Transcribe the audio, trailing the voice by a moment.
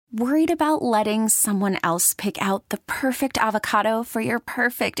Worried about letting someone else pick out the perfect avocado for your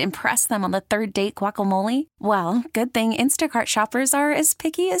perfect impress them on the third date guacamole? Well, good thing Instacart shoppers are as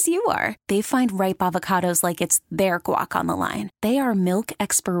picky as you are. They find ripe avocados like it's their guac on the line. They are milk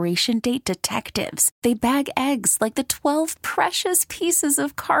expiration date detectives. They bag eggs like the 12 precious pieces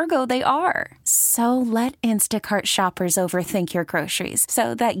of cargo they are. So let Instacart shoppers overthink your groceries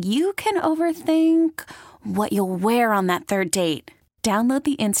so that you can overthink what you'll wear on that third date. Download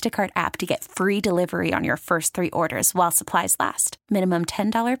the Instacart app to get free delivery on your first 3 orders while supplies last. Minimum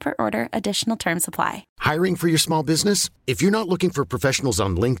 $10 per order. Additional terms apply. Hiring for your small business? If you're not looking for professionals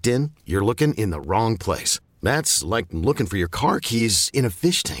on LinkedIn, you're looking in the wrong place. That's like looking for your car keys in a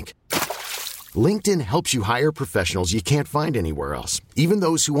fish tank. LinkedIn helps you hire professionals you can't find anywhere else, even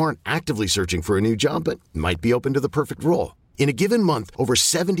those who aren't actively searching for a new job but might be open to the perfect role. In a given month, over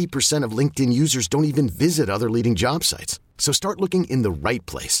 70% of LinkedIn users don't even visit other leading job sites. So start looking in the right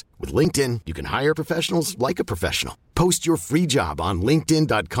place. With LinkedIn, you can hire professionals like a professional. Post your free job on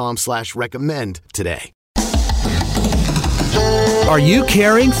linkedin.com/recommend today. Are you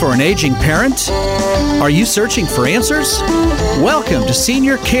caring for an aging parent? Are you searching for answers? Welcome to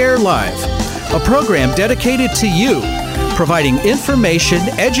Senior Care Live, a program dedicated to you, providing information,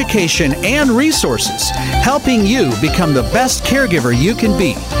 education, and resources, helping you become the best caregiver you can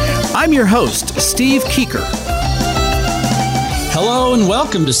be. I'm your host, Steve Keeker. Hello and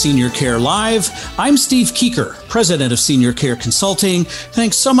welcome to Senior Care Live. I'm Steve Keeker, president of Senior Care Consulting.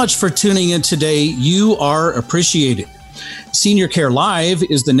 Thanks so much for tuning in today. You are appreciated. Senior Care Live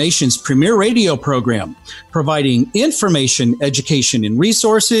is the nation's premier radio program, providing information, education, and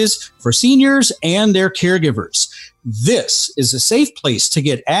resources for seniors and their caregivers. This is a safe place to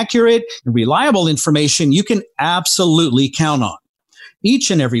get accurate and reliable information you can absolutely count on. Each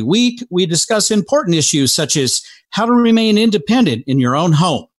and every week, we discuss important issues such as how to remain independent in your own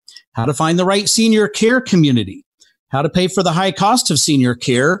home, how to find the right senior care community, how to pay for the high cost of senior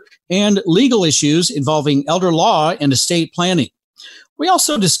care, and legal issues involving elder law and estate planning. We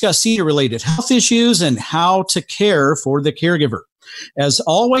also discuss senior-related health issues and how to care for the caregiver. As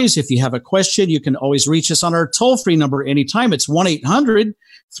always, if you have a question, you can always reach us on our toll-free number anytime. It's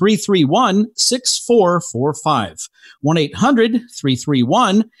 1-800-331-6445.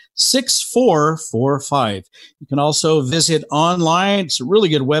 1-800-331-6445. You can also visit online. It's a really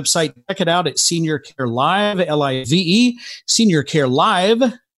good website. Check it out at Senior Care Live, Live,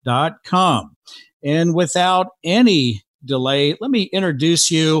 seniorcarelive.com. And without any delay, let me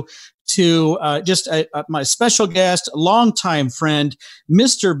introduce you to my special guest, longtime friend,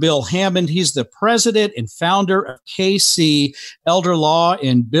 Mr. Bill Hammond. He's the president and founder of KC Elder Law.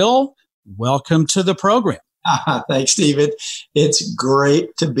 And Bill, welcome to the program. Thanks, Stephen. It's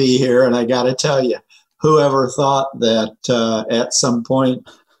great to be here. And I got to tell you, whoever thought that at some point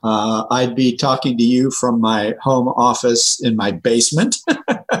I'd be talking to you from my home office in my basement.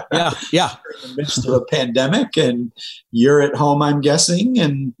 Yeah. In the midst of a pandemic, and you're at home, I'm guessing.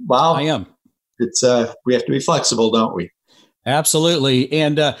 And wow, I am. It's we have to be flexible, don't we? Absolutely.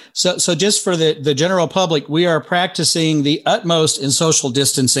 And so just for the general public, we are practicing the utmost in social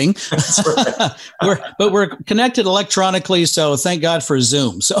distancing. That's right. we're connected electronically, so thank God for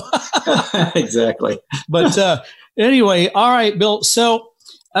Zoom. So exactly. But anyway, all right, Bill. So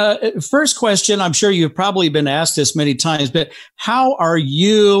first question, I'm sure you've probably been asked this many times, but how are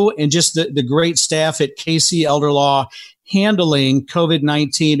you and just the great staff at KC Elder Law handling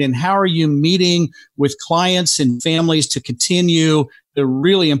COVID-19, and how are you meeting with clients and families to continue the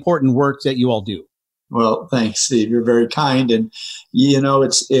really important work that you all do? Well, thanks, Steve. You're very kind. And, you know,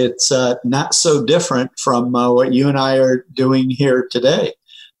 it's not so different from what you and I are doing here today.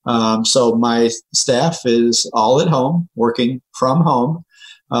 So my staff is all at home, working from home.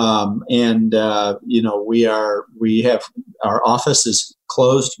 We have our office is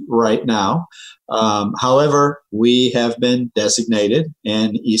closed right now. However, we have been designated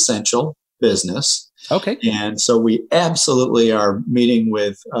an essential business. Okay. And so we absolutely are meeting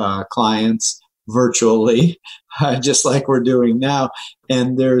with clients virtually, just like we're doing now.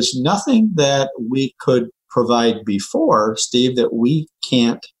 And there's nothing that we could provide before, Steve, that we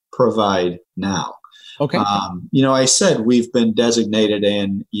can't provide now. Okay. I said we've been designated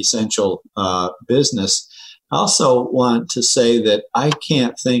an essential business. I also want to say that I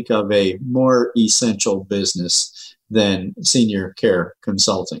can't think of a more essential business than senior care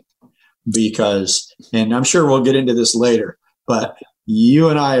consulting because, and I'm sure we'll get into this later, but you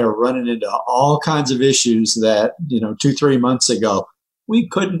and I are running into all kinds of issues that, 2-3 months ago, we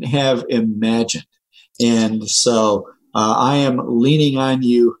couldn't have imagined. And so I am leaning on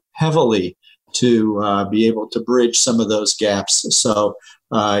you heavily to be able to bridge some of those gaps. So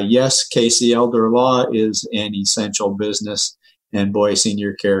yes, KC Elder Law is an essential business, and boy,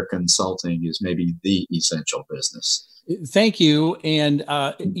 Senior Care Consulting is maybe the essential business. Thank you. And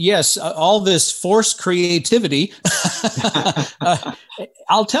yes, all this forced creativity,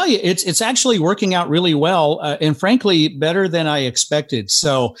 I'll tell you, it's actually working out really well, and frankly, better than I expected.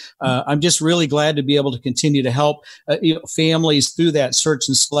 So I'm just really glad to be able to continue to help families through that search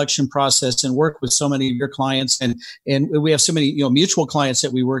and selection process, and work with so many of your clients. And we have so many mutual clients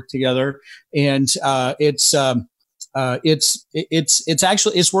that we work together, and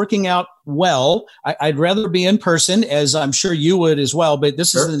it's working out well. I'd rather be in person, as I'm sure you would as well, but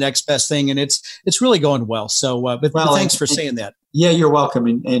this is the next best thing, and it's really going well. So, but thanks for saying that. Yeah, you're welcome.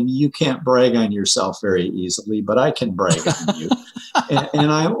 And you can't brag on yourself very easily, but I can brag on you. and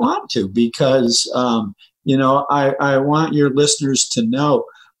I want to, because, I want your listeners to know,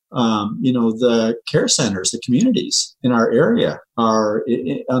 the care centers, the communities in our area are,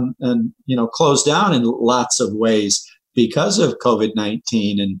 closed down in lots of ways because of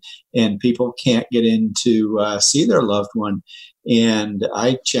COVID-19, and people can't get in to see their loved one. And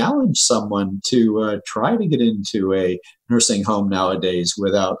I challenge someone to try to get into a nursing home nowadays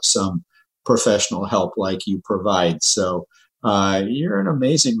without some professional help like you provide. So you're an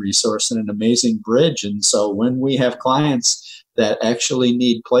amazing resource and an amazing bridge. And so when we have clients that actually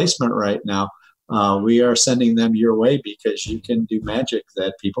need placement right now, we are sending them your way, because you can do magic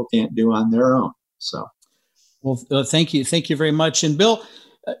that people can't do on their own. So, well, thank you very much. And Bill,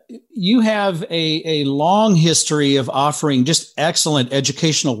 you have a long history of offering just excellent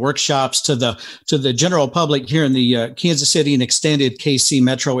educational workshops to the general public here in the Kansas City and extended KC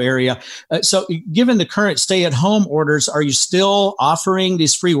metro area. So, given the current stay-at-home orders, are you still offering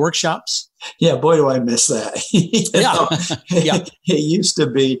these free workshops? Yeah, boy, do I miss that. It used to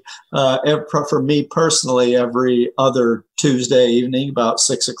be, for me personally, every other Tuesday evening about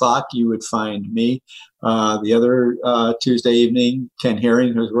 6:00, you would find me. The other Tuesday evening, Ken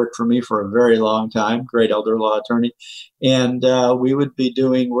Herring, who's worked for me for a very long time, great elder law attorney, and we would be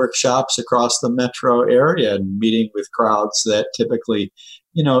doing workshops across the metro area and meeting with crowds that typically,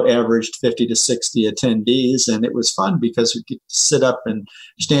 averaged 50 to 60 attendees. And it was fun because we could stand up,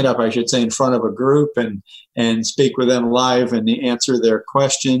 in front of a group and speak with them live and answer their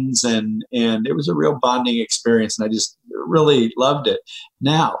questions. And it was a real bonding experience. And I just really loved it.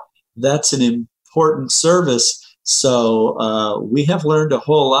 Now, that's an important service. So we have learned a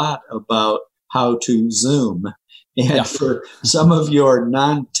whole lot about how to Zoom. And for some of your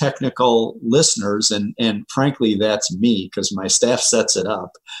non-technical listeners, and frankly, that's me, because my staff sets it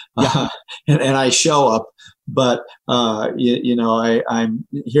up, and I show up. But, I'm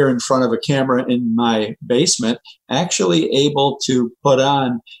here in front of a camera in my basement, actually able to put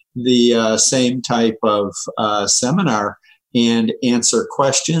on the same type of seminar and answer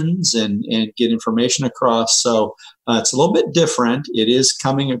questions and get information across. So it's a little bit different. It is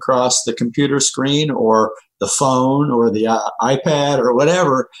coming across the computer screen or the phone or the iPad or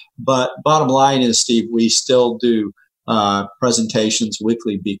whatever. But bottom line is, Steve, we still do presentations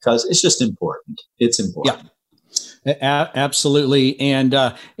weekly because it's just important. It's important. Yeah. Absolutely. And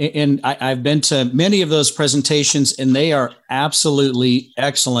I've been to many of those presentations, and they are absolutely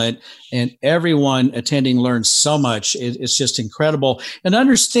excellent. And everyone attending learns so much. It's just incredible. And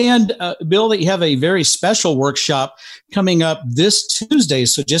understand, Bill, that you have a very special workshop coming up this Tuesday.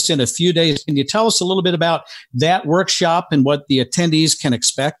 So just in a few days, can you tell us a little bit about that workshop and what the attendees can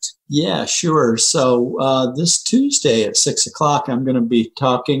expect? Yeah, sure. So this Tuesday at 6:00, I'm going to be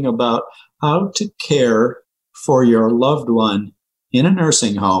talking about how to care for your loved one in a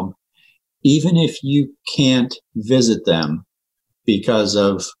nursing home, even if you can't visit them because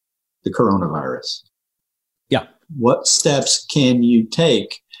of the coronavirus. Yeah. What steps can you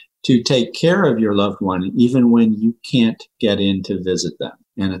take to take care of your loved one, even when you can't get in to visit them?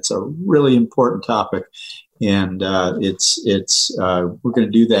 And it's a really important topic. And we're going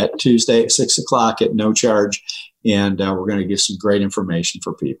to do that Tuesday at 6:00 at no charge. And we're going to give some great information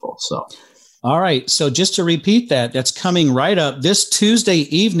for people. So. All right. So just to repeat that's coming right up this Tuesday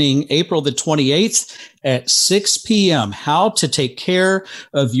evening, April the 28th at 6 p.m. How to take care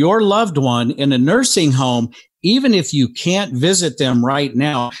of your loved one in a nursing home, even if you can't visit them right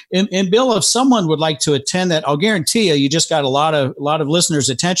now. And Bill, if someone would like to attend that, I'll guarantee you just got a lot of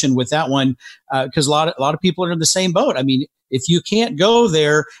listeners' attention with that one, because a lot of people are in the same boat. I mean, if you can't go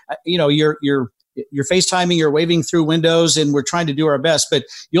there, you're FaceTiming, you're waving through windows, and we're trying to do our best, but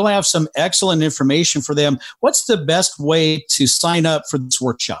you'll have some excellent information for them. What's the best way to sign up for this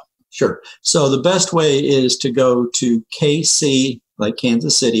workshop? Sure. So the best way is to go to KC, like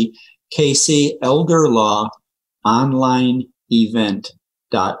Kansas City, KC Elder Law online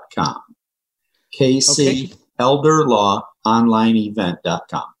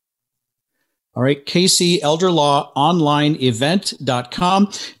KCElderLawOnlineEvent.com. All right,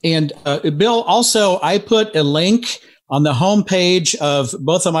 KCElderLawOnlineEvent.com. And Bill, also, I put a link on the homepage of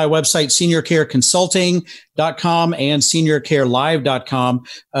both of my websites, SeniorCareConsulting.com and SeniorCareLive.com.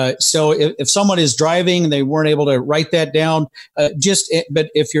 So if someone is driving and they weren't able to write that down, but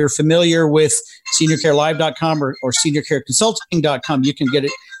if you're familiar with SeniorCareLive.com or SeniorCareConsulting.com, you can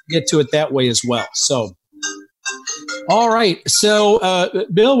get to it that way as well. So, all right. So,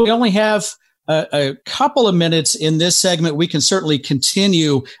 Bill, we only have a couple of minutes in this segment. We can certainly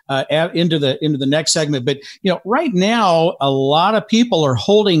continue into the next segment, but right now a lot of people are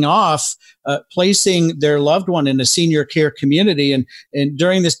holding off placing their loved one in a senior care community, and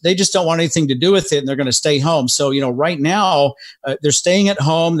during this they just don't want anything to do with it, and they're going to stay home. So right now they're staying at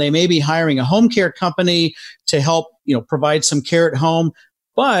home. They may be hiring a home care company to help provide some care at home.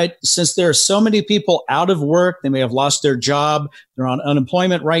 But since there are so many people out of work, they may have lost their job, they're on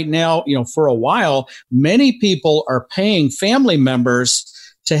unemployment right now, for a while, many people are paying family members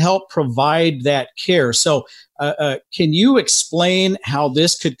to help provide that care. So can you explain how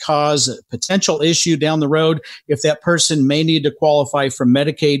this could cause a potential issue down the road if that person may need to qualify for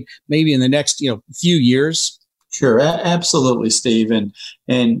Medicaid maybe in the next few years? Sure, absolutely, Steve. And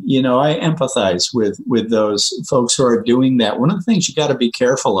I empathize with those folks who are doing that. One of the things you got to be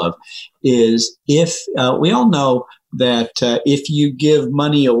careful of is if we all know that if you give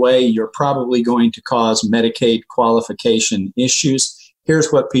money away, you're probably going to cause Medicaid qualification issues.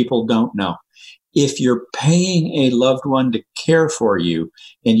 Here's what people don't know. If you're paying a loved one to care for you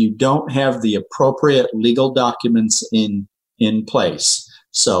and you don't have the appropriate legal documents in place,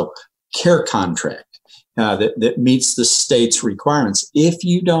 so care contract, that meets the state's requirements. If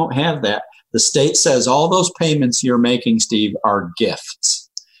you don't have that, the state says all those payments you're making, Steve, are gifts.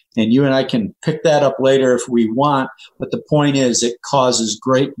 And you and I can pick that up later if we want, but the point is it causes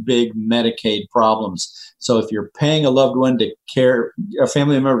great big Medicaid problems. So if you're paying a loved one to care, a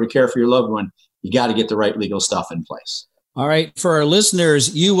family member to care for your loved one, you got to get the right legal stuff in place. All right. For our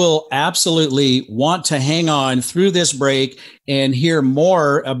listeners, you will absolutely want to hang on through this break and hear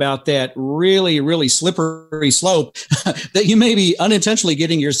more about that really, really slippery slope that you may be unintentionally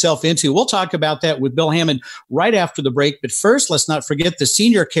getting yourself into. We'll talk about that with Bill Hammond right after the break. But first, let's not forget the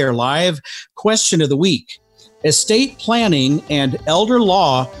Senior Care Live question of the week. Estate planning and elder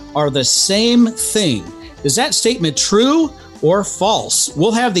law are the same thing. Is that statement true or false?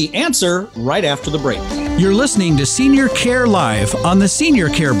 We'll have the answer right after the break. You're listening to Senior Care Live on the Senior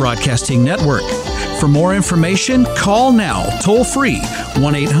Care Broadcasting Network. For more information, call now, toll free,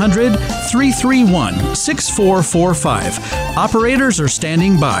 1-800-331-6445. Operators are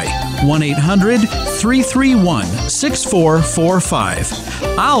standing by,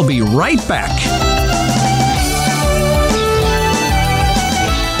 1-800-331-6445. I'll be right back.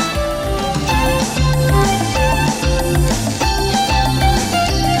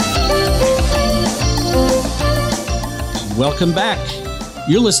 Welcome back.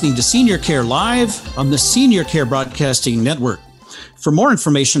 You're listening to Senior Care Live on the Senior Care Broadcasting Network. For more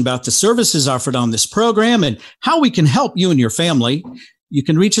information about the services offered on this program and how we can help you and your family, you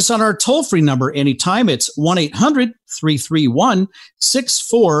can reach us on our toll-free number anytime. It's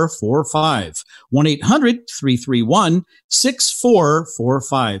 1-800-331-6445.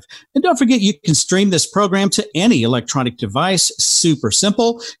 1-800-331-6445. And don't forget, you can stream this program to any electronic device. Super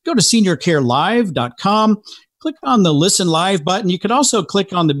simple. Go to SeniorCareLive.com. Click on the Listen Live button. You could also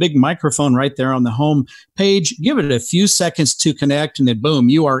click on the big microphone right there on the home page. Give it a few seconds to connect, and then boom,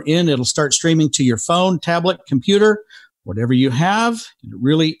 you are in. It'll start streaming to your phone, tablet, computer, whatever you have. It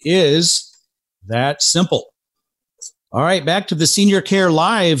really is that simple. All right, back to the Senior Care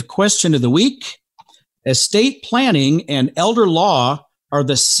Live question of the week. Estate planning and elder law are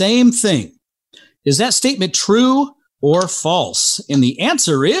the same thing. Is that statement true or false? And the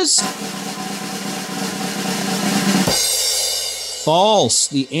answer is false.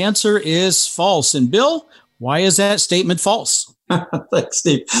 The answer is false. And Bill, why is that statement false? Thanks,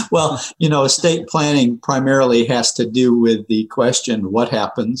 Steve. Well, estate planning primarily has to do with the question, what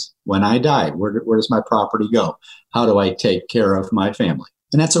happens when I die? Where does my property go? How do I take care of my family?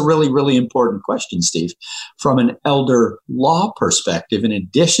 And that's a really, really important question, Steve. From an elder law perspective, in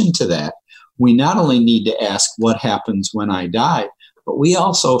addition to that, we not only need to ask what happens when I die, but we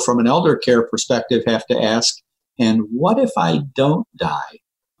also, from an elder care perspective, have to ask, and what if I don't die,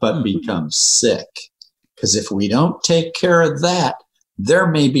 but become sick? Because if we don't take care of that, there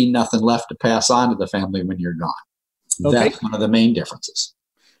may be nothing left to pass on to the family when you're gone. Okay. That's one of the main differences.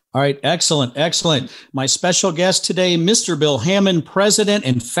 All right. Excellent. Excellent. My special guest today, Mr. Bill Hammond, president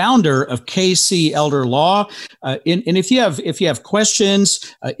and founder of KC Elder Law. And if you have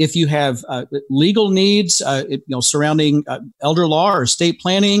questions, if you have legal needs, surrounding elder law or estate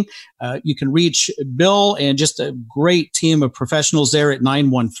planning, you can reach Bill and just a great team of professionals there at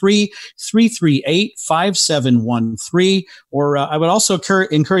 913-338-5713. Or I would also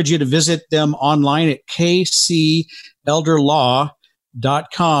encourage you to visit them online at kcelderlaw.com.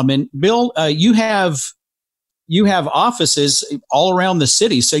 And Bill, you have offices all around the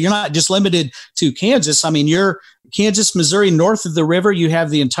city, so you're not just limited to Kansas. I mean, you're Kansas, Missouri, north of the river. You have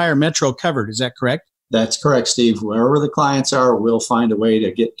the entire metro covered. Is that correct? That's correct, Steve. Wherever the clients are, we'll find a way to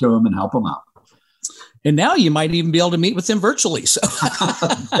get to them and help them out. And now you might even be able to meet with them virtually. So,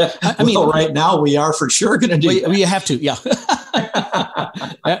 right now we are for sure going to do that. We have to, yeah.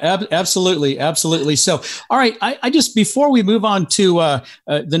 Absolutely. So, all right. I just, before we move on to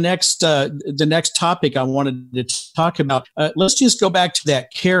the next topic I wanted to talk about, let's just go back to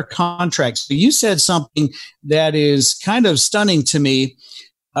that care contract. So you said something that is kind of stunning to me.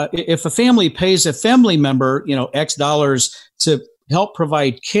 If a family pays a family member, X dollars to help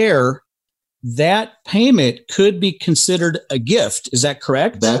provide care, that payment could be considered a gift. Is that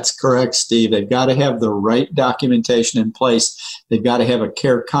correct? That's correct, Steve. They've got to have the right documentation in place. They've got to have a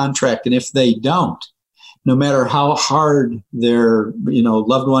care contract. And if they don't, no matter how hard their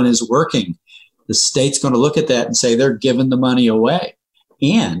loved one is working, the state's going to look at that and say they're giving the money away.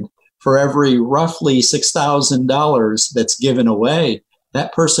 And for every roughly $6,000 that's given away,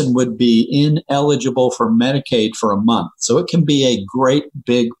 that person would be ineligible for Medicaid for a month. So it can be a great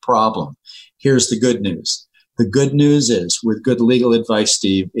big problem. Here's the good news. The good news is, with good legal advice,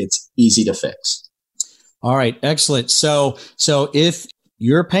 Steve, it's easy to fix. All right, excellent. So if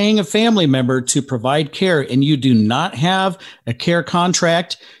you're paying a family member to provide care and you do not have a care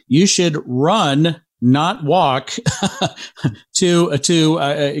contract, you should run, not walk, to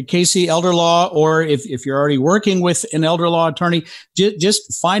KC Elder Law, or if you're already working with an elder law attorney,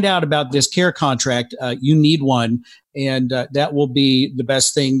 just find out about this care contract. You need one, and that will be the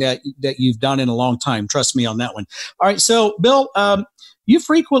best thing that you've done in a long time. Trust me on that one. All right, so Bill, you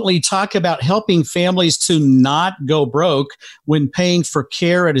frequently talk about helping families to not go broke when paying for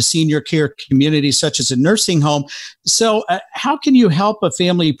care at a senior care community such as a nursing home. So how can you help a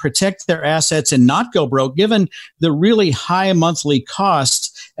family protect their assets and not go broke, given the really high monthly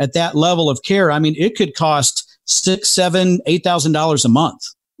costs at that level of care? I mean, it could cost $6,000, $7,000, $8,000 a month.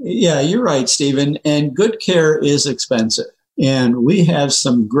 Yeah, you're right, Stephen. And good care is expensive. And we have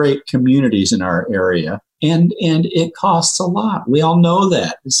some great communities in our area. And it costs a lot. We all know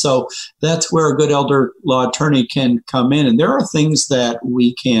that. So that's where a good elder law attorney can come in. And there are things that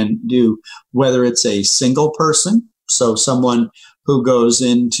we can do, whether it's a single person, so someone who goes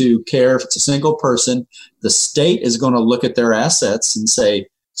into care, if it's a single person, the state is going to look at their assets and say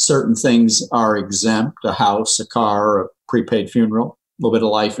certain things are exempt: a house, a car, a prepaid funeral, a little bit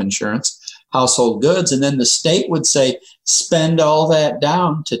of life insurance, household goods. And then the state would say, spend all that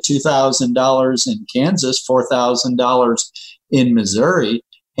down to $2,000 in Kansas, $4,000 in Missouri.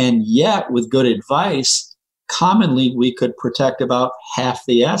 And yet, with good advice, commonly we could protect about half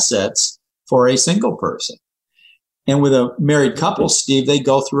the assets for a single person. And with a married couple, Steve, they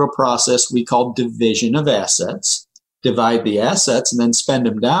go through a process we call division of assets, divide the assets and then spend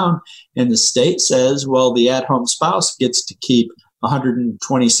them down. And the state says, well, the at-home spouse gets to keep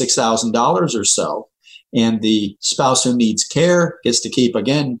 $126,000 or so. And the spouse who needs care gets to keep,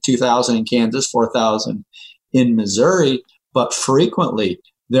 again, $2,000 in Kansas, $4,000 in Missouri. But frequently,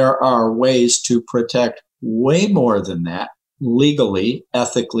 there are ways to protect way more than that, legally,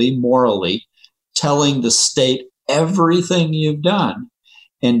 ethically, morally, telling the state everything you've done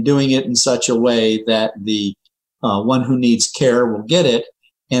and doing it in such a way that the one who needs care will get it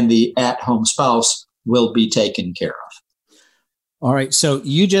and the at-home spouse will be taken care of. All right. So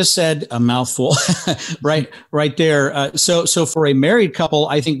you just said a mouthful right there. So for a married couple,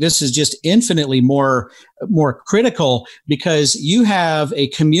 I think this is just infinitely more critical, because you have a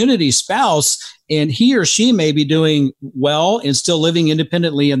community spouse and he or she may be doing well and still living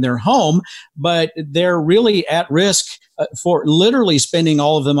independently in their home, but they're really at risk for literally spending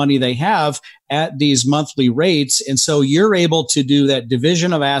all of the money they have at these monthly rates. And so you're able to do that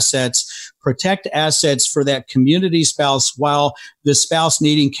division of assets, protect assets for that community spouse, while the spouse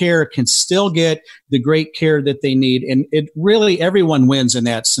needing care can still get the great care that they need. And it really, everyone wins in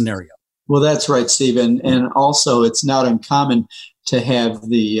that scenario. Well, that's right, Stephen. And also, it's not uncommon to have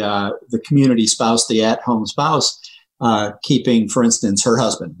the community spouse, the at-home spouse, keeping, for instance, her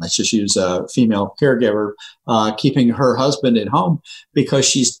husband. Let's just use a female caregiver, keeping her husband at home because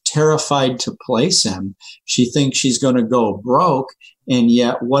she's terrified to place him. She thinks she's going to go broke. And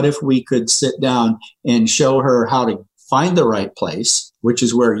yet, what if we could sit down and show her how to find the right place, which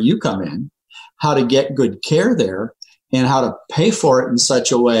is where you come in, how to get good care there, and how to pay for it in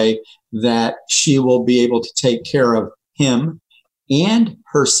such a way that she will be able to take care of him and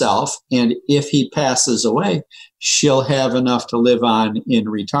herself. And if he passes away, she'll have enough to live on in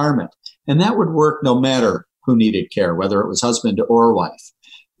retirement. And that would work no matter who needed care, whether it was husband or wife.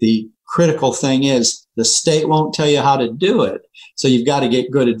 The critical thing is the state won't tell you how to do it. So you've got to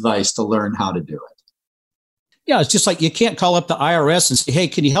get good advice to learn how to do it. Yeah, it's just like you can't call up the IRS and say, hey,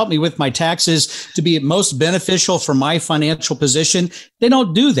 can you help me with my taxes to be most beneficial for my financial position? They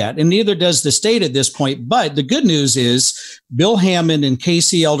don't do that, and neither does the state at this point. But the good news is Bill Hammond and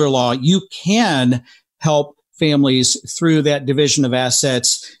KC Elder Law, you can help families through that division of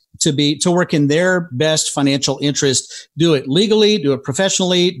assets to work in their best financial interest. Do it legally, do it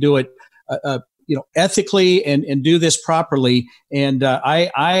professionally, do it ethically, and do this properly. And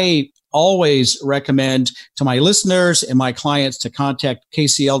I always recommend to my listeners and my clients to contact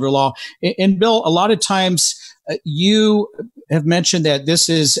KC Elder Law. And Bill, a lot of times you have mentioned that this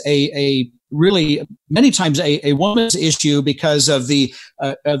is a really many times a woman's issue because of the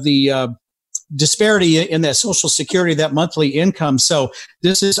disparity in that Social Security, that monthly income. So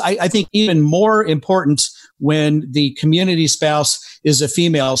this is, I think, even more important when the community spouse is a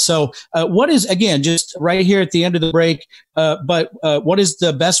female. So what is, again, just right here at the end of the break, but what is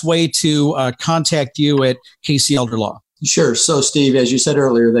the best way to contact you at KC Elder Law? Sure. So, Steve, as you said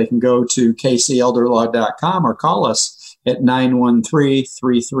earlier, they can go to kcelderlaw.com or call us at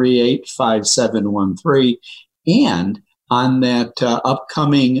 913-338-5713. And on that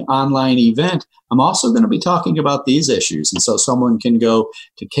upcoming online event, I'm also going to be talking about these issues. And so someone can go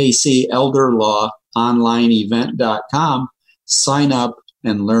to kcelderlawonlineevent.com, sign up,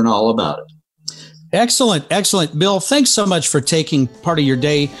 and learn all about it. Excellent. Excellent. Bill, thanks so much for taking part of your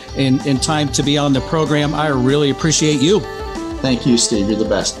day and time to be on the program. I really appreciate you. Thank you, Steve. You're the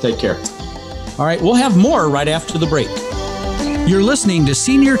best. Take care. All right. We'll have more right after the break. You're listening to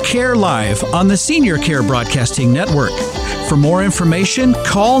Senior Care Live on the Senior Care Broadcasting Network. For more information,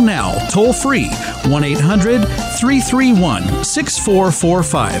 call now, toll free,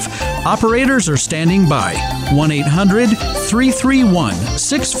 1-800-331-6445. Operators are standing by,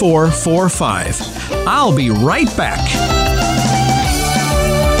 1-800-331-6445. I'll be right back.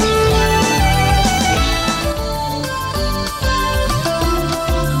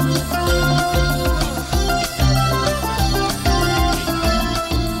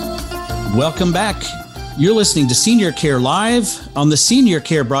 Welcome back. You're listening to Senior Care Live on the Senior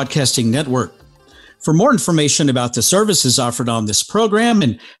Care Broadcasting Network. For more information about the services offered on this program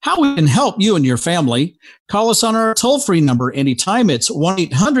and how we can help you and your family, call us on our toll-free number anytime. It's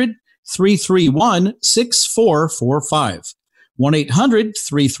 1-800-331-6445.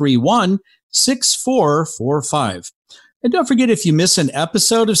 1-800-331-6445. And don't forget, if you miss an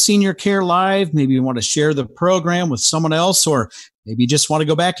episode of Senior Care Live, maybe you want to share the program with someone else, or maybe you just want to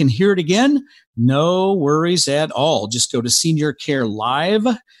go back and hear it again, no worries at all. Just go to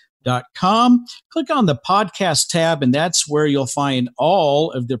seniorcarelive.com, click on the podcast tab, and that's where you'll find all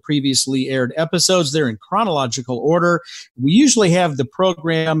of the previously aired episodes. They're in chronological order. We usually have the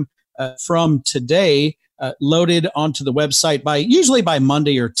program from today loaded onto the website usually by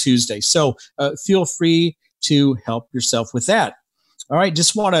Monday or Tuesday. So feel free to help yourself with that. All right.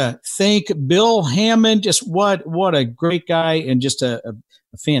 Just want to thank Bill Hammond. Just what a great guy, and just a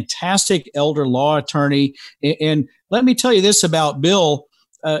fantastic elder law attorney. And let me tell you this about Bill.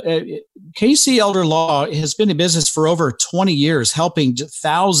 KC Elder Law has been in business for over 20 years, helping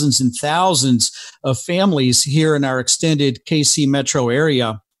thousands and thousands of families here in our extended KC metro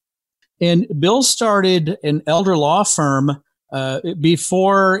area. And Bill started an elder law firm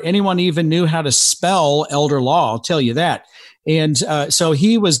before anyone even knew how to spell elder law. I'll tell you that. And so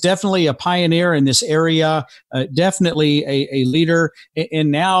he was definitely a pioneer in this area, definitely a leader. And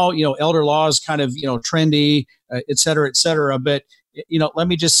now, elder law is kind of, trendy, et cetera, et cetera. But, let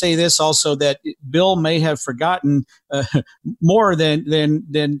me just say this also, that Bill may have forgotten more than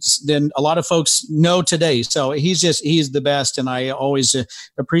a lot of folks know today. So he's the best. And I always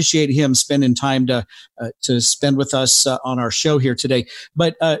appreciate him spending time to spend with us on our show here today.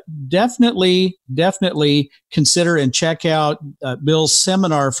 But definitely consider and check out Bill's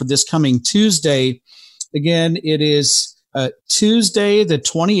seminar for this coming Tuesday. Again, it is Tuesday, the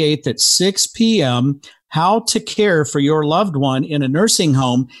 28th at 6 p.m., How to Care for Your Loved One in a Nursing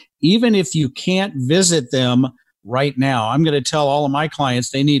Home, even if you can't visit them right now. I'm going to tell all of my clients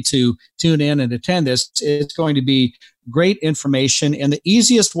they need to tune in and attend this. It's going to be great information. And the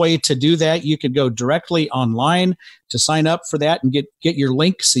easiest way to do that, you could go directly online to sign up for that and get your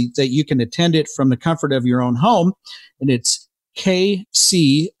link so that you can attend it from the comfort of your own home. And it's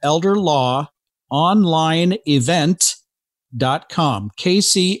KC Elder Law Online Event.com.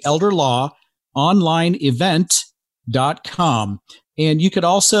 KC Elder Law Online Event.com. And you could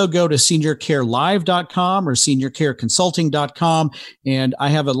also go to seniorcarelive.com or seniorcareconsulting.com. And I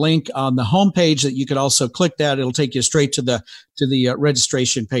have a link on the homepage that you could also click that. It'll take you straight to the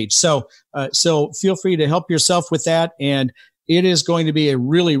registration page. So feel free to help yourself with that. And it is going to be a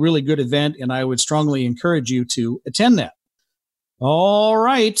really, really good event. And I would strongly encourage you to attend that. All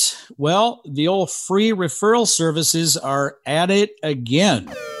right. Well, the old free referral services are at it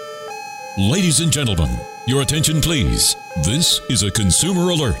again. Ladies and gentlemen, your attention, please. This is a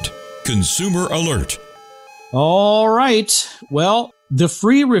consumer alert. Consumer alert. All right. Well, the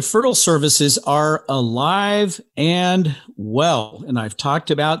free referral services are alive and well. And I've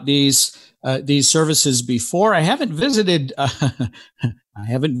talked about these services before. I haven't visited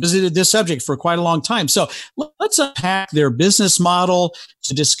this subject for quite a long time. So let's unpack their business model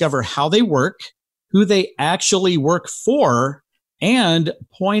to discover how they work, who they actually work for, and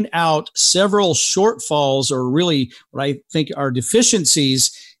point out several shortfalls or really what I think are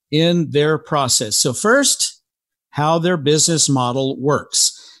deficiencies in their process. So first, how their business model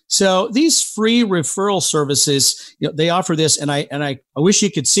works. So these free referral services, they offer this, and I wish you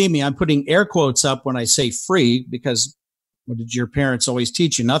could see me. I'm putting air quotes up when I say free because what did your parents always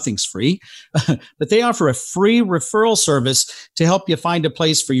teach you? Nothing's free. But they offer a free referral service to help you find a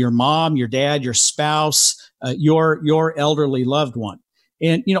place for your mom, your dad, your spouse, your elderly loved one.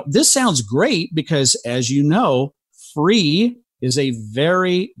 And, this sounds great because, as you know, free is a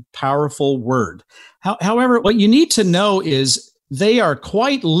very powerful word. However, what you need to know is they are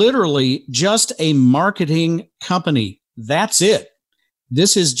quite literally just a marketing company. That's it.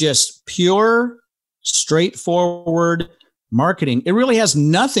 This is just pure, straightforward marketing. It really has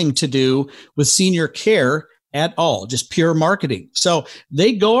nothing to do with senior care at all, just pure marketing. So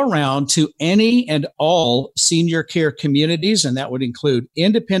they go around to any and all senior care communities, and that would include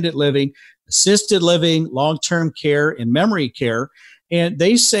independent living, assisted living, long-term care, and memory care. And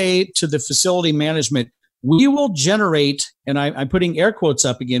they say to the facility management, we will generate, and I'm putting air quotes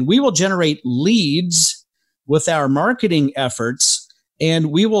up again, we will generate leads with our marketing efforts,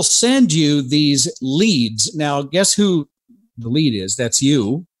 and we will send you these leads. Now, guess who the lead is? That's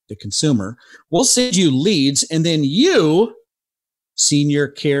you, the consumer. We'll send you leads, and then you, senior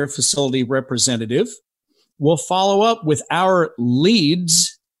care facility representative, will follow up with our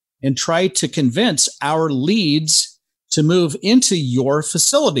leads and try to convince our leads to move into your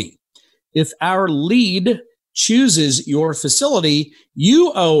facility. If our lead chooses your facility,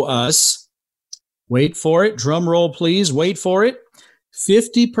 you owe us, wait for it, drum roll please, wait for it,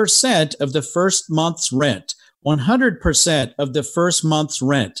 50% of the first month's rent, 100% of the first month's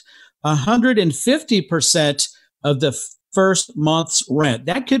rent, 150% of the first month's rent.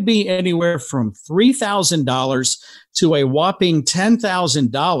 That could be anywhere from $3,000 to a whopping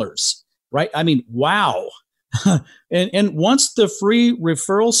 $10,000, right? I mean, wow. And once the free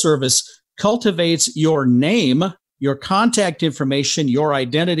referral service cultivates your name, your contact information, your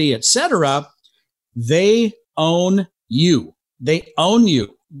identity, etc., they own you. They own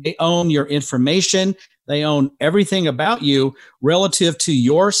you. They own your information. They own everything about you relative to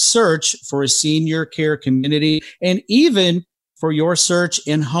your search for a senior care community and even for your search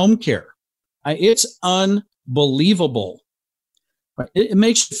in home care. It's unbelievable. It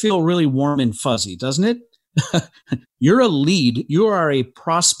makes you feel really warm and fuzzy, doesn't it? You're a lead. You are a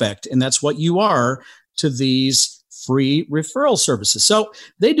prospect, and that's what you are to these free referral services. So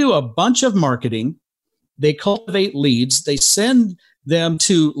they do a bunch of marketing. They cultivate leads. They send them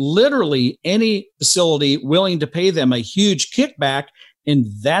to literally any facility willing to pay them a huge kickback, and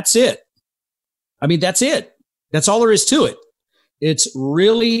that's it. I mean, that's it. That's all there is to it. It's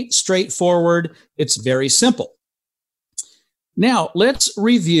really straightforward. It's very simple. Now, let's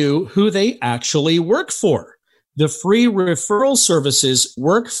review who they actually work for. The free referral services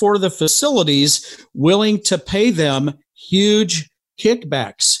work for the facilities willing to pay them huge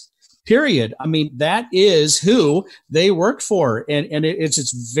kickbacks. Period. I mean, that is who they work for. And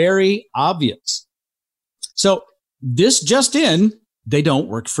it's very obvious. So this just in, they don't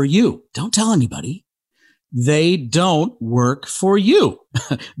work for you. Don't tell anybody. They don't work for you.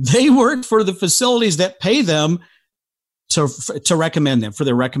 They work for the facilities that pay them to recommend them, for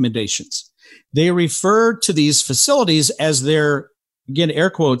their recommendations. They refer to these facilities as their, again, air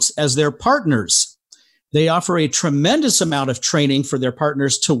quotes, as their partners. They offer a tremendous amount of training for their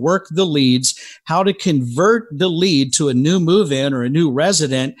partners to work the leads, how to convert the lead to a new move-in or a new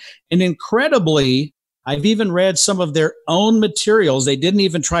resident. And incredibly, I've even read some of their own materials. They didn't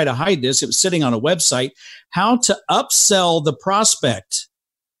even try to hide this. It was sitting on a website, how to upsell the prospect.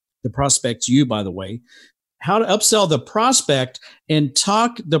 The prospect's you, by the way. How to upsell the prospect and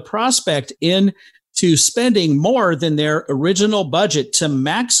talk the prospect into spending more than their original budget to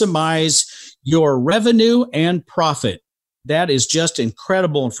maximize your revenue and profit. That is just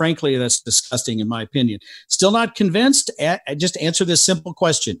incredible. And frankly, that's disgusting in my opinion. Still not convinced? Just answer this simple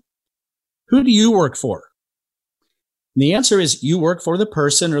question. Who do you work for? And the answer is you work for the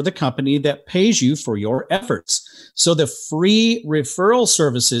person or the company that pays you for your efforts. So the free referral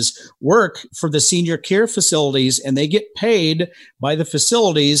services work for the senior care facilities, and they get paid by the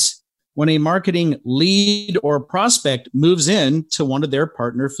facilities when a marketing lead or prospect moves in to one of their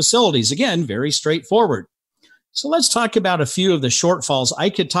partner facilities. Again, very straightforward. So let's talk about a few of the shortfalls. I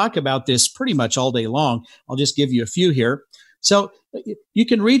could talk about this pretty much all day long. I'll just give you a few here. So you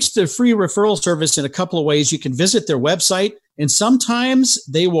can reach the free referral service in a couple of ways. You can visit their website, and sometimes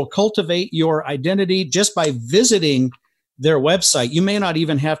they will cultivate your identity just by visiting their website. You may not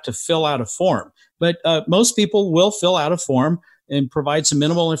even have to fill out a form, but most people will fill out a form and provide some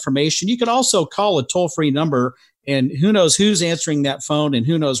minimal information. You could also call a toll-free number, and who knows who's answering that phone and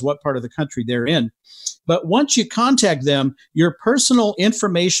who knows what part of the country they're in. But once you contact them, your personal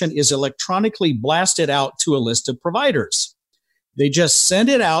information is electronically blasted out to a list of providers. They just send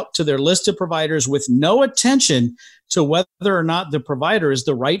it out to their list of providers with no attention to whether or not the provider is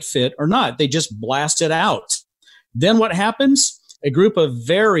the right fit or not. They just blast it out. Then what happens? A group of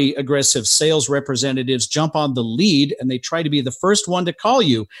very aggressive sales representatives jump on the lead, and they try to be the first one to call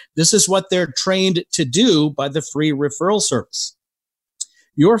you. This is what they're trained to do by the free referral service.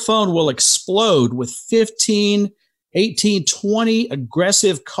 Your phone will explode with 15, 18, 20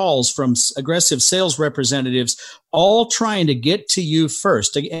 aggressive calls from aggressive sales representatives, all trying to get to you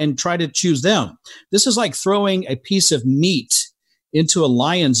first and try to choose them. This is like throwing a piece of meat into a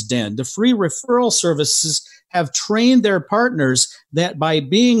lion's den. The free referral services have trained their partners that by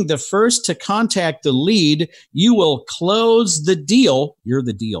being the first to contact the lead, you will close the deal. You're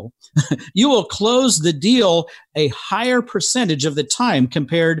the deal. You will close the deal a higher percentage of the time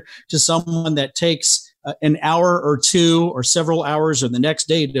compared to someone that takes an hour or two or several hours or the next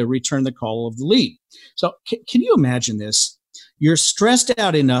day to return the call of the lead. So can you imagine this? You're stressed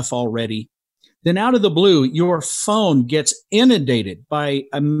out enough already. Then out of the blue, your phone gets inundated by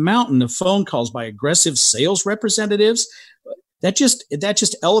a mountain of phone calls by aggressive sales representatives. That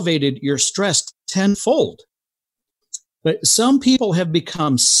just elevated your stress tenfold. But some people have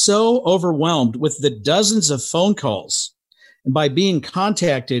become so overwhelmed with the dozens of phone calls and by being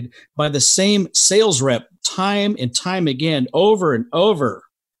contacted by the same sales rep time and time again, over and over,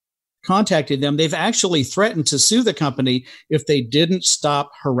 contacted them. They've actually threatened to sue the company if they didn't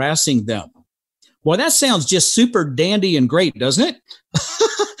stop harassing them. Well, that sounds just super dandy and great, doesn't it?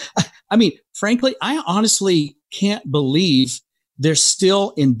 I mean, frankly, I honestly can't believe they're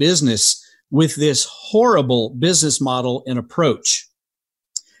still in business with this horrible business model and approach,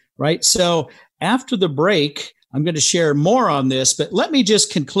 right? So after the break, I'm going to share more on this, but let me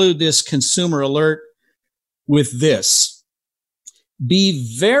just conclude this consumer alert with this.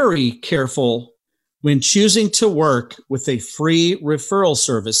 Be very careful when choosing to work with a free referral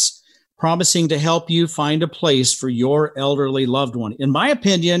service promising to help you find a place for your elderly loved one. In my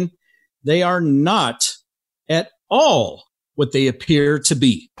opinion, they are not at all what they appear to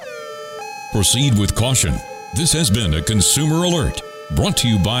be. Proceed with caution. This has been a Consumer Alert brought to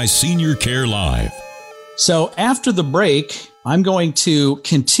you by Senior Care Live. So after the break, I'm going to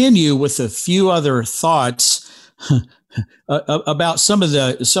continue with a few other thoughts about some of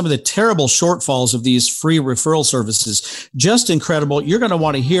the terrible shortfalls of these free referral services. Just incredible. You're going to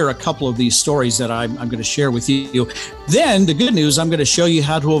want to hear a couple of these stories that I'm going to share with you. Then the good news, I'm going to show you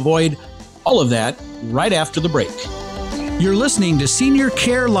how to avoid all of that right after the break. You're listening to Senior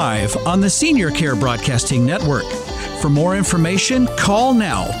Care Live on the Senior Care Broadcasting Network. For more information, call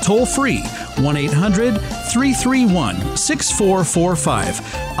now, toll free,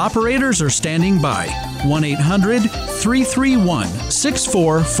 1-800-331-6445. Operators are standing by,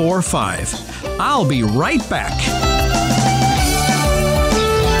 1-800-331-6445. I'll be right back.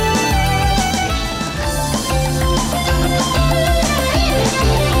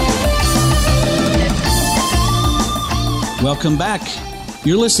 Welcome back.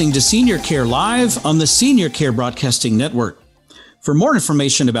 You're listening to Senior Care Live on the Senior Care Broadcasting Network. For more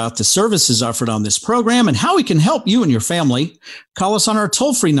information about the services offered on this program and how we can help you and your family, call us on our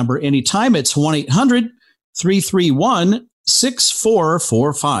toll-free number anytime. It's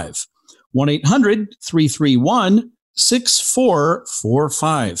 1-800-331-6445.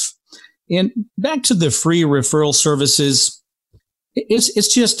 1-800-331-6445. And back to the free referral services.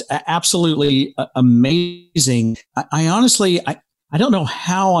 It's just absolutely amazing. I honestly don't know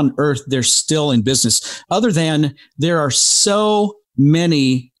how on earth they're still in business, other than there are so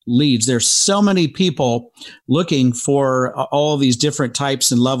many leads. There's so many people looking for all these different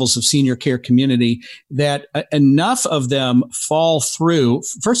types and levels of senior care community that enough of them fall through.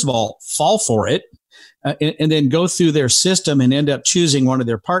 First of all, fall for it. And then go through their system and end up choosing one of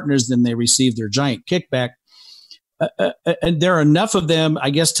their partners. Then they receive their giant kickback. And there are enough of them,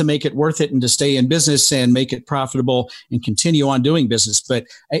 I guess, to make it worth it and to stay in business and make it profitable and continue on doing business. But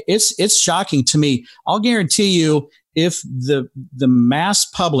it's shocking to me. I'll guarantee you, if the mass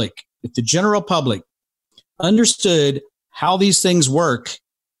public, if the general public understood how these things work,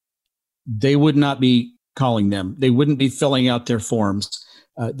 they would not be calling them. They wouldn't be filling out their forms.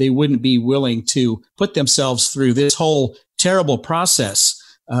 They wouldn't be willing to put themselves through this whole terrible process.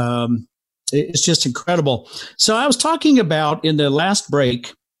 It's just incredible. So I was talking about in the last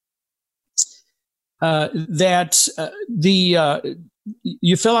break that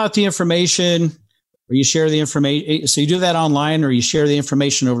you fill out the information or you share the information. So you do that online or you share the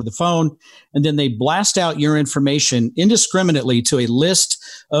information over the phone, and then they blast out your information indiscriminately to a list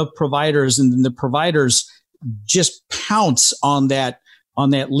of providers, and then the providers just pounce on that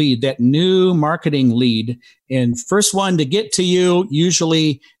lead, that new marketing lead. And first one to get to you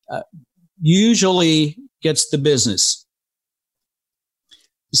usually gets the business.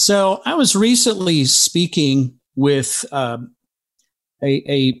 So I was recently speaking with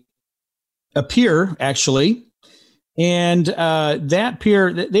a peer, actually, and that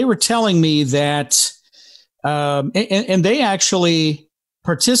peer, they were telling me that, and they actually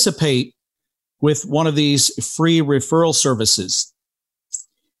participate with one of these free referral services.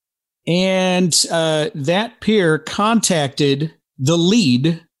 And that peer contacted the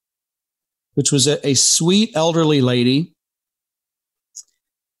lead, which was a sweet elderly lady.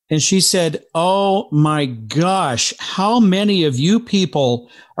 And she said, "Oh my gosh, how many of you people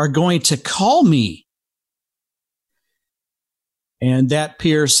are going to call me?" And that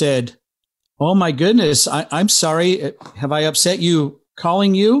peer said, "Oh my goodness, I'm sorry. Have I upset you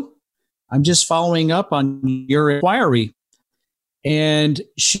calling you? I'm just following up on your inquiry." And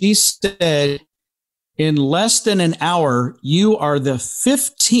she said, "In less than an hour, you are the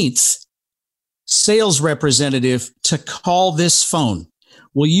 15th sales representative to call this phone.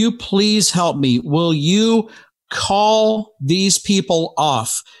 Will you please help me? Will you call these people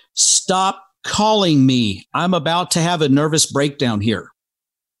off? Stop calling me. I'm about to have a nervous breakdown here."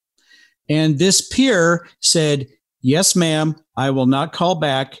 And this peer said, "Yes, ma'am, I will not call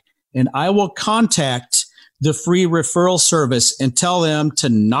back, and I will contact the free referral service and tell them to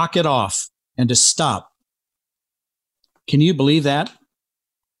knock it off and to stop." Can you believe that?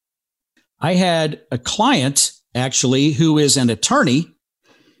 I had a client, actually, who is an attorney,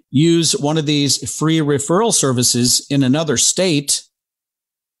 use one of these free referral services in another state.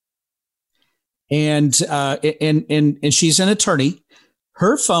 And she's an attorney.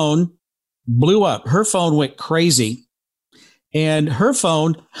 Her phone blew up. Her phone went crazy. And her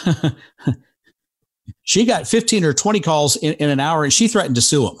phone, she got 15 or 20 calls in an hour, and she threatened to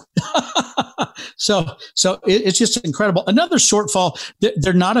sue them. So it's just incredible. Another shortfall,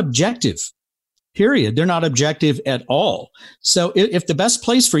 they're not objective, period. They're not objective at all. So if the best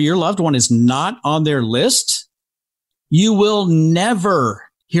place for your loved one is not on their list, you will never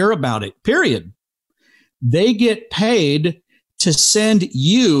hear about it, period. They get paid to send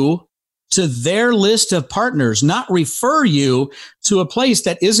you to their list of partners, not refer you to a place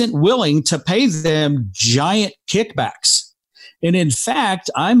that isn't willing to pay them giant kickbacks. And in fact,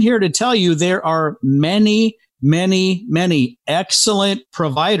 I'm here to tell you there are many, many, many excellent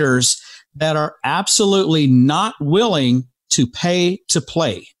providers that are absolutely not willing to pay to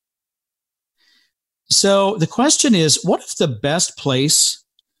play. So the question is, what if the best place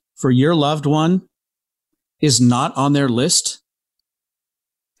for your loved one is not on their list?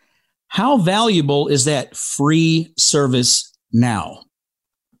 How valuable is that free service now?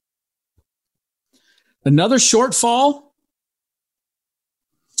 Another shortfall.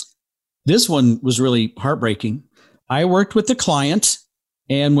 This one was really heartbreaking. I worked with the client,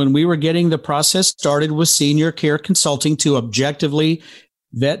 and when we were getting the process started with Senior Care Consulting to objectively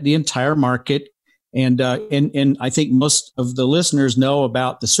vet the entire market, and I think most of the listeners know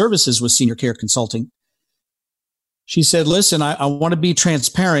about the services with Senior Care Consulting. She said, "Listen, I want to be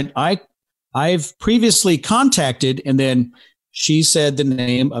transparent. I've previously contacted," and then she said the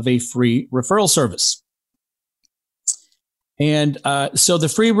name of a free referral service. And so the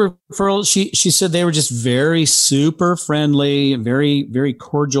free referral, she said they were just very super friendly, very, very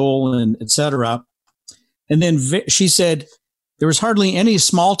cordial, and et cetera. And then she said there was hardly any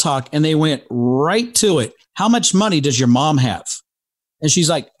small talk, and they went right to it. How much money does your mom have? And she's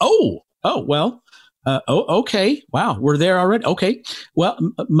like, well, okay. Wow, we're there already. Okay. Well,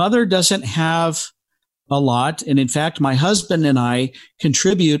 mother doesn't have a lot. And in fact, my husband and I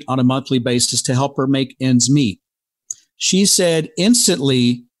contribute on a monthly basis to help her make ends meet. She said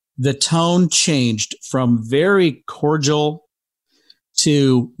instantly the tone changed from very cordial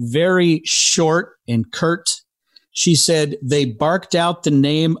to very short and curt. She said they barked out the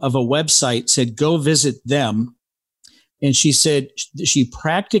name of a website, said, go visit them. And she said she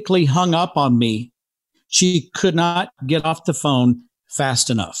practically hung up on me. She could not get off the phone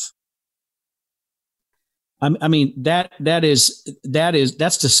fast enough. I mean, that's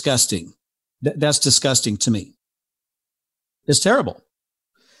disgusting. That's disgusting to me. It's terrible.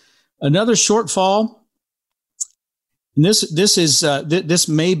 Another shortfall, and this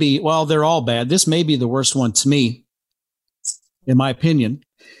may be, well, they're all bad. This may be the worst one to me, in my opinion.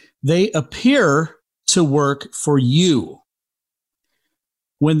 They appear to work for you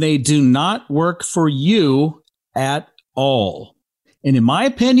when they do not work for you at all. And in my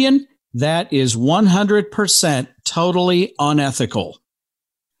opinion, that is 100% totally unethical.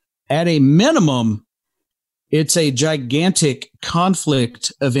 At a minimum, it's a gigantic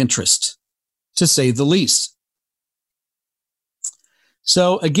conflict of interest, to say the least.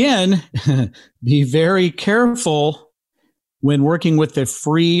 So again, be very careful when working with the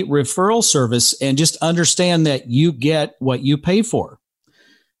free referral service, and just understand that you get what you pay for.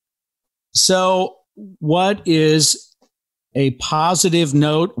 So what is a positive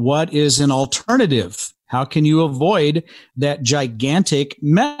note? What is an alternative? How can you avoid that gigantic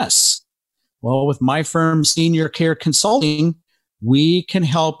mess? Well, with my firm, Senior Care Consulting, we can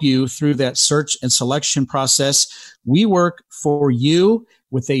help you through that search and selection process. We work for you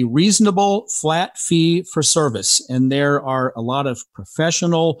with a reasonable flat fee for service. And there are a lot of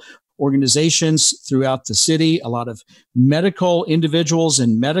professional organizations throughout the city, a lot of medical individuals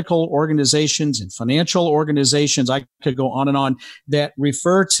and medical organizations and financial organizations, I could go on, that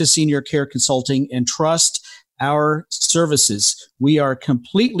refer to Senior Care Consulting and trust our services. We are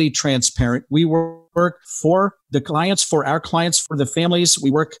completely transparent. We work for the clients, for our clients, for the families. We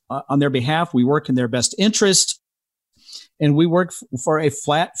work on their behalf. We work in their best interest. And we work for a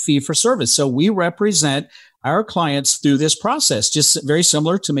flat fee for service. So we represent our clients through this process, just very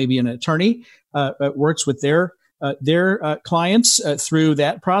similar to maybe an attorney works with their clients through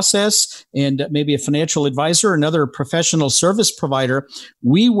that process, and maybe a financial advisor, another professional service provider.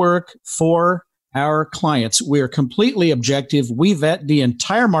 We work for our clients. We are completely objective. We vet the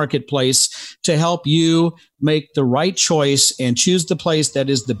entire marketplace to help you make the right choice and choose the place that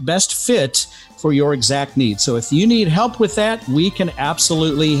is the best fit for your exact needs. So if you need help with that, we can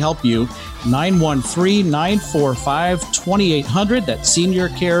absolutely help you. 913-945-2800. That's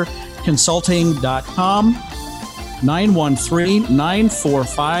seniorcareconsulting.com.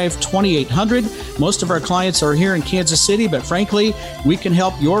 913-945-2800. Most of our clients are here in Kansas City, but frankly, we can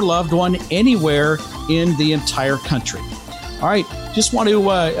help your loved one anywhere in the entire country. All right. Just want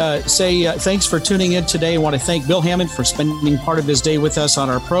to say thanks for tuning in today. I want to thank Bill Hammond for spending part of his day with us on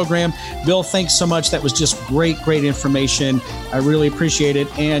our program. Bill, thanks so much. That was just great information. I really appreciate it.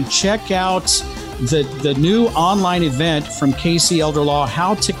 And check out the new online event from KC Elder Law,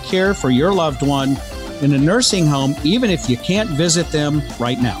 How to Care for Your Loved One in a Nursing Home, even if you can't visit them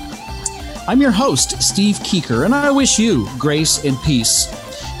right now. I'm your host, Steve Keeker, and I wish you grace and peace.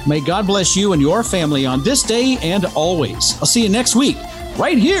 May God bless you and your family on this day and always. I'll see you next week,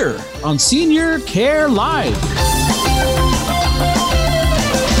 right here on Senior Care Live.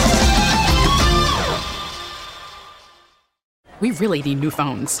 We really need new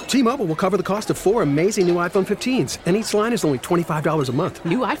phones. T-Mobile will cover the cost of 4 amazing new iPhone 15s, and each line is only $25 a month.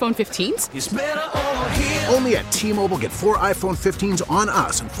 New iPhone 15s? It's better over here. Only at T-Mobile, get 4 iPhone 15s on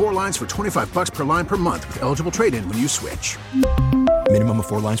us and 4 lines for $25 per line per month with eligible trade-in when you switch. Minimum of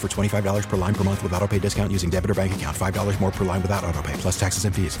 4 lines for $25 per line per month with autopay discount using debit or bank account. $5 more per line without autopay, plus taxes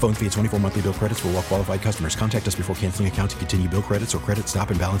and fees. Phone fee at 24 monthly bill credits for well-qualified customers. Contact us before canceling account to continue bill credits or credit stop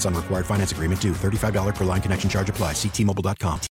and balance on required finance agreement due. $35 per line connection charge applies. See T-Mobile.com.